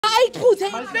iphuthe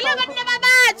phela abantu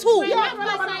babathu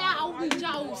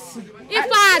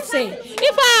ifase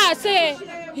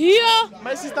yo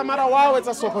my sister mara wow it's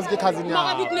a so cause ke cousin ya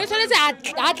mara bitnetshwanetse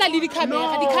a tla le di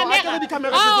camera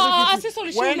a se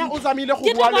solution wena o zamile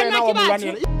go bua le wena wa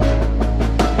molwanela.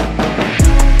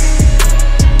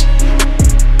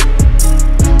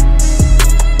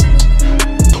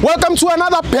 Welcome to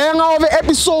another banger of an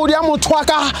episode ya Motho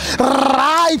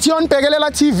right here on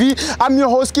Bhekelela TV. I'm your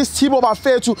host Thibo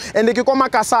Bafethu and ke ko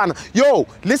makasana. Yo,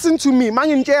 listen to me.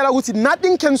 Mangintshela ukuthi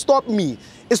nothing can stop me.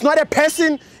 It's not a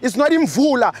person, it's not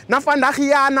imvula,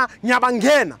 nafandakhiyana,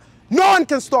 nyabangena. No one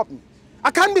can stop me. I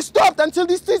can't be stopped until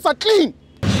these streets are clean.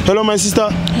 Hello my sister.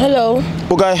 Hello.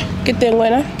 Okay. Ke teng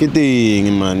wena? Ke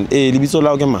teng man. Libitso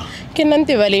la o ke ma? Ke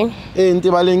Ntibaleng.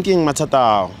 Ntibaleng ke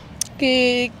mathata.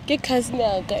 Ke cousin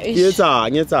ya ka.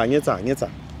 Nyetsa.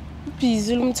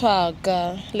 Busy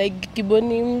lumthwaka like ke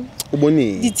bone o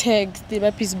bone di text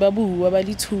ba busy ba bua ba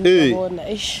di thu bona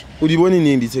ish. O di bone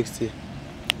neng di text?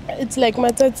 It's like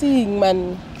matsatsing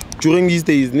man. During these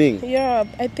days ning? Yeah,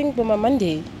 I think by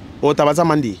Monday. Oh, tabatsa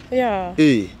Monday? Yeah.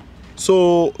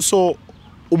 So o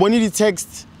bone di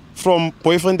text from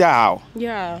boyfriend ya how?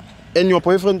 Yeah. And your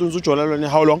boyfriend unzo jola lone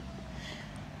how long?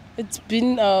 It's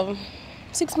been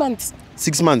 6 months.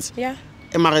 6 months? Yeah.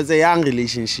 It's a young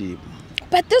relationship.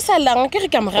 But this is long.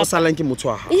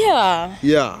 Yeah.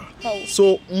 Yeah. How?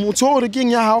 So, Motho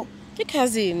king ya how? Your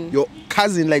cousin. Your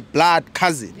cousin, like blood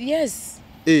cousin? Yes.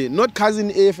 Not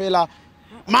cousin fella.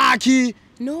 Maki.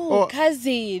 No,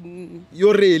 cousin.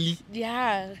 You're really?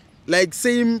 Yeah. Like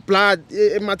same blood.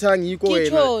 My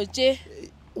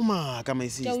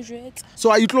sister. So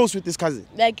are you close with this cousin?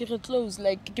 Like you're close,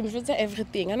 like you can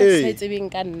everything. I know it's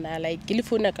like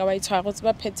telephone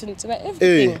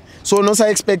everything. So no, I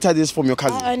expect this from your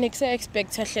cousin. I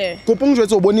expect her. Kopong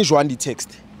jwetso bone jwang di text.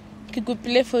 Ke go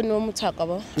telephone mo Motho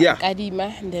ba. Yeah.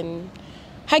 Kadima and then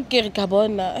ha ke re ka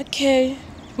bona okay.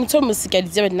 Motho mo sika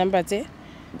di number tse.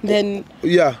 Then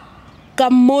yeah. Ka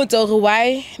motho re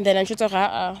why then I should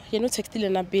you know textile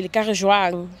na pele ka re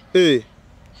jwang.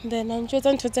 Then I'm just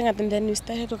and then we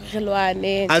started to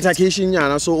relwane. Altercation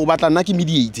yana so o batla nna ke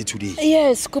mediate today.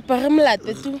 Yes, ko pa re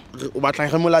molate tu. O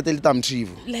batla re molate le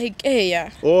tamtrivo. Like yeah.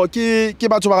 Oh ke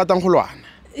batho ba ratang go lwana.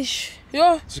 Ish.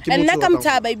 Yo. And nna ka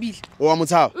mthaba ibile. O wa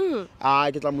motshaba?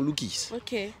 Ke tla mo lokisa.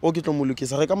 Okay. O ke tla mo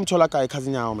lokisa. Re ka mothola kae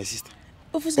cousin ya my sister?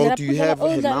 Oh, do you have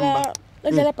her number?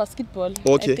 Let's basketball.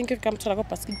 Okay. I think we come to like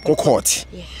basketball. Go court.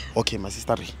 Yeah. Okay, my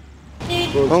sister.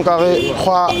 Donc are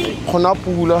khona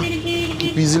pula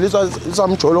busy le tsa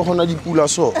mtsholo khona dipula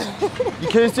so di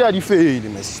case ya di fail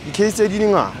mes di case di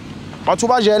ngata batho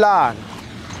ba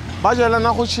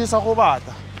jelana go tshisa go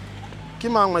bata ke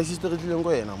mang my sister re tlileng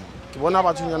go yena mo ke bona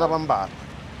batho nyana ba mbala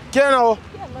ke na o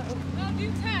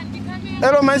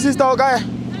hello my sister okay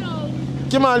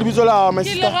ke mang le bitso la my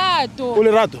sister o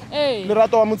Lerato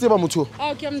wa motseba Motho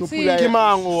ke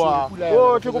mang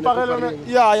o ke go pagela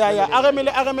ya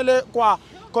agemele kwa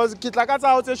cause ke tla ka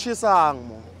tsa o tse tshisang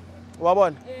mo wa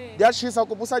bona di a tshisa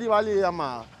go pusa di bale ya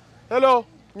ma hello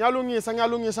nyalungisa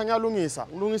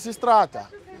ngilungisa strata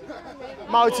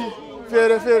mauthi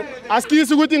fere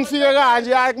askisi ukuthi ngifike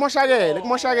kanje hayi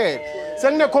kumoshakele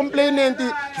sengine complainant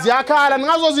ziyakhala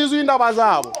ngazozizwa indaba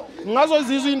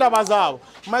zabo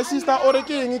my sister ore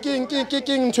king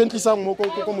 20 sang mo ko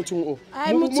mothong o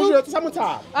mo sa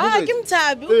motshaba ke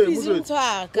mthabi o busy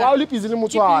mthwaka wa o le busy le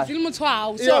motshwa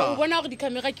so o bona gore di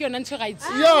camera ke yona ntse right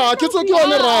yeah ke tso ke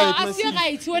yone right my sister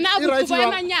right wena a botho ba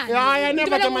manyana ya ne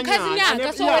ba ka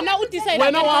manyana so wena o decide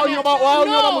wena wa o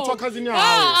nyoba motho cousin ya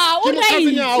o right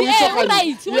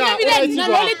wena bile nna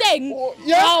lo le teng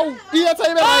yeah etsa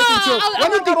ibe right ntse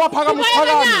wena ke ro phaka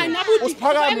mophakame o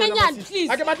siphakame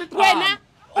please wena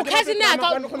o cousin ya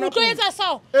ka o tlo etsa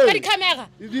so ka di camera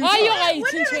ayo right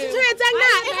ntse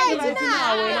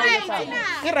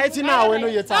e right na wena o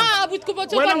etsa butko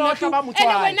botso ka nna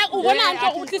wena o bona ntlo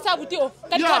o tlisa butio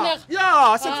ka di camera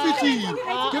yeah se fiti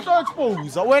ke tlo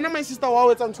expose wena my sister wa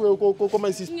o etsa ntwe ko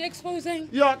my sister exposing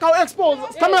yeah ka o expose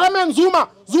cameraman zuma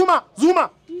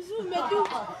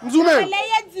Mzume.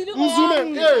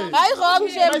 Hayi wrong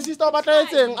shame. My sister ba tla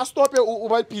etseng a stop o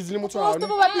ba busy le motho wa Stop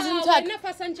ba busy motho. Nna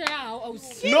passenger ya o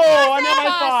no,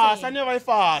 I never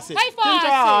fast. Hey,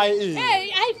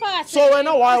 fast. So when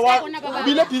why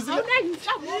bile busy.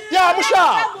 Yeah,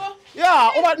 musha.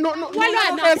 Yeah, o ba no.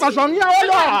 Etsa jwang ya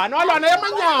walwana ya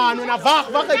manyano na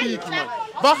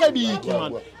biki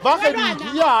man.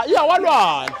 Yeah,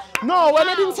 walwana. No,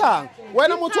 wena dintshang.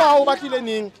 Wena motho wa o batlile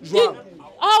ning jwang.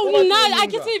 Oh, I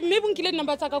can say maybe we can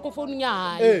number taka ko phone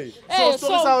ya.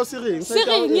 So sering.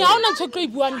 Sering, ya ona tshoko e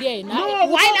buang le ena.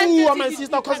 Why my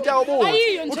sister cause ke a bo. O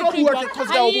tlo bua ke cause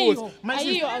ke a bo.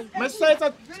 My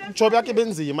sister job ya ke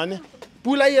benzima ne.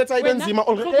 Pula e etsa e benzima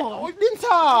already.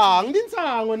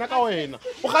 Dintshang wena ka wena.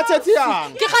 O kgathetsi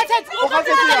yang. Ke kgathetsi. O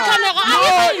kgathetsi camera.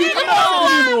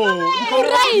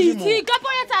 Right, kapo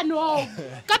etsa no.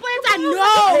 Kapo etsa no.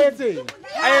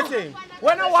 Ayetseng.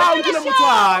 Wena wa unkile motho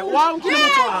wae.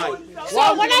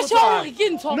 So when I show ke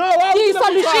ntho. No, wa unkile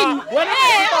solution. Wena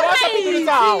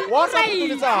wa sa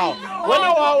putulitsa. Wena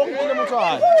wa unkile motho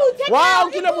wae. Wa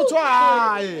unkile motho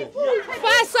wae.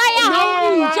 Fasa ya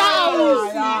haunja.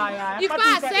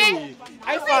 Ifase.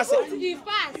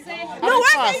 No,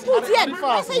 why I put here? I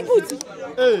put.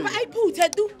 I put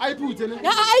tu. I put ne.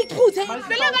 I put.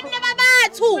 Fela ba nna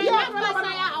batho.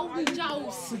 Fasa ya haunja.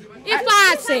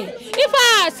 Ifase.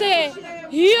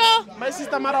 Here. My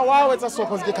sister Mara wa etsa so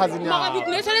cause ke cousin ya. Mara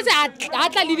bitne tshwanetse a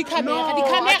tla le di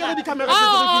camera.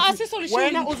 Ah, a solution.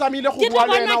 Wena o zamile go bua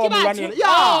le ena wa bulanela.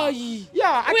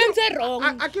 Yeah. O entse wrong.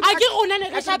 A ke rona ne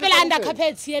re shapela under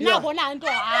carpet yena bona nto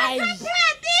hai.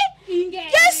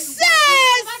 Yes,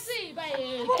 sis.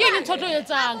 Ke ne thoto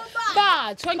etsang.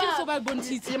 Ba tshwanke so ba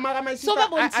bontshitse. Mara my sister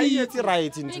I etse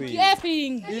right into it.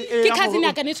 Ke cousin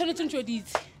ya ka ne tshwanetse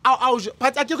ntshweditse.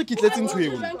 But a ke re kitletse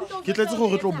ntshweo. Ke tletse go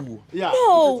re tlo bua. Yeah.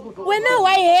 No, wena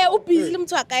why here o busy le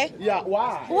motho wa kae? Yeah,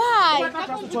 why?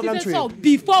 So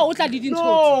before o tla di dintho.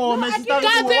 No, my sister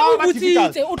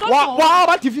wa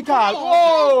ba difficult.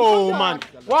 Oh man.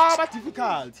 Wa ba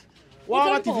difficult.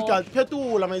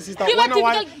 Phetola my sister. Wena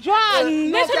wa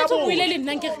jwang? Ne tshwanetse go ile le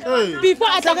nna ke before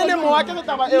a tla le mo wa ke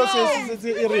taba eo se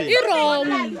e re. E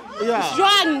wrong.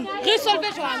 Jwang? Re solve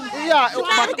jwang? Yeah,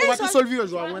 ba ke solve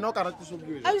jwang? Wena o ka rata solve.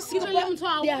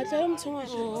 Yeah, tla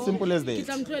mthongwa. Simple as that. Ke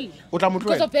tla mtlwela. O tla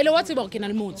motloela. Because pele wa tseba go kena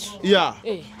le motho. Yeah.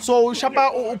 So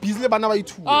shapa o busy le bana ba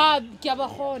ithuwa. Ah, ke a ba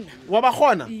gona. Wa ba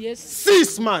gona? Yes.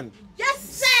 Sis man.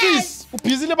 Yes, sis. U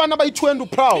busy le bana ba ithuwa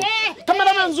and proud.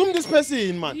 Cameraman zoom this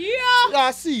person man.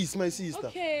 Yeah, sis, my sister.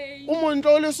 Okay. O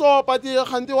montle le so pati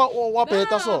kganti wa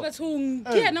beta so. Bathong.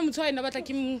 Ke ena motho wa ena batla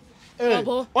ke mo.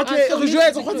 Okay, re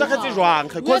joetse go tsagetse jwang? E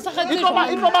tlo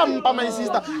ba mpa my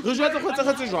sister. Re joetse go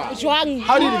tsagetse jwang? Jwang.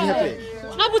 How did it happen?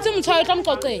 A botse motho wa tla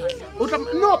mqoqela.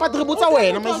 No, but re botsa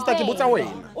wena my sister ke botsa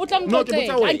wena. O tla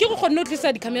mqoqela. A ke go kgona o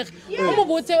tlisa di camera. O mo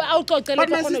botse a o qoqela But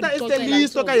my sister is the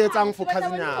least o ka etsang for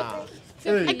cousin ya.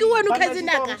 A ke wena cousin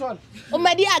aka. O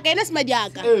madi aka ena se madi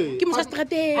aka. Ke mo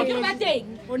strateng. Ke ba teng.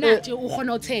 Ona tje o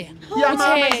kgona o tsheya. Yeah,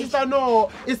 my sister no,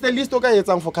 it's the least o ka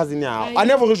etsang for cousin ya. A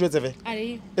never re joetse ve.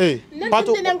 But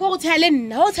o nna go tshela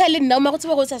nna, o tshela nna o ma go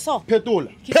tseba go tsa so.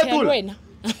 Phetola. Wena.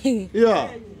 Yeah.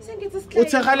 O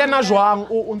tshegale na jwang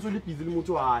o ntse le busy le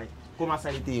motho wa hae go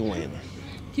masaiteng wena.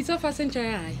 Ke tsa fa sentja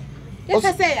ya hae.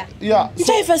 Yeah.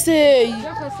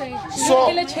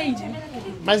 So change.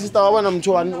 My sister wa bona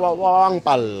motho wa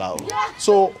ngpalla.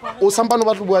 So o sampano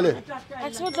ba tlo bua le. A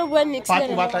tlo tlo bua next. Ba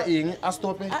batla eng a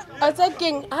stope? A tsa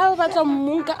keng ha ba tla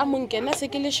mmunka a monkena se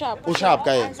ke le sharp. O sharp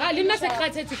ka eng? Ah le nna se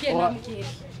kgathetse ke ena mokele.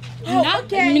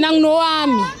 Mina ngino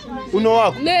wami. Uno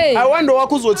wakho? I wonder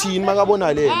wakho uzothini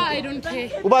makabona le. I don't care.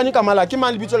 Ubani igama lakhe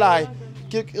imali libitso laye.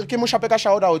 Ke mo shape ka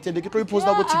shout out ke tlo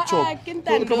iposta ku TikTok.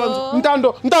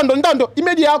 Ntando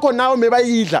imedi yakho nawe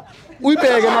mebayidla.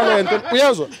 Uyibheke nalento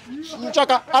uyezwa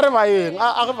mtshaka a re bayeng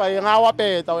a wa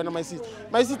peta wena my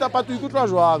sister but ikutlwa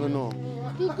jwang no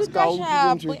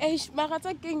ma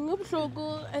tsa keng o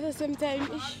bohloko at the same time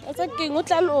tsa keng o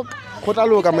tla loka go tla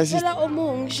loka my sister o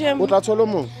mong shem o tla tsholo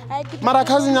mong mara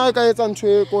cousin ya ka etsa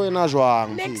ntwe ko ena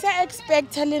jwang next I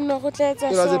expect le no go tla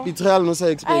etsa so it was a betrayal no sa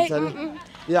expect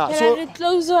yeah so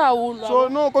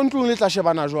no kontlung le tla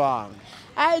shebana jwang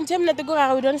in terms of the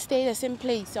we don't stay the same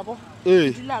place, yabo.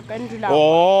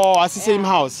 Oh, it's the same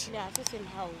house. Yeah, it's the same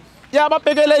house. Yeah, but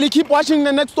Bhekelela, keep watching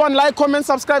the next one. Like, comment,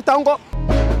 subscribe, tango.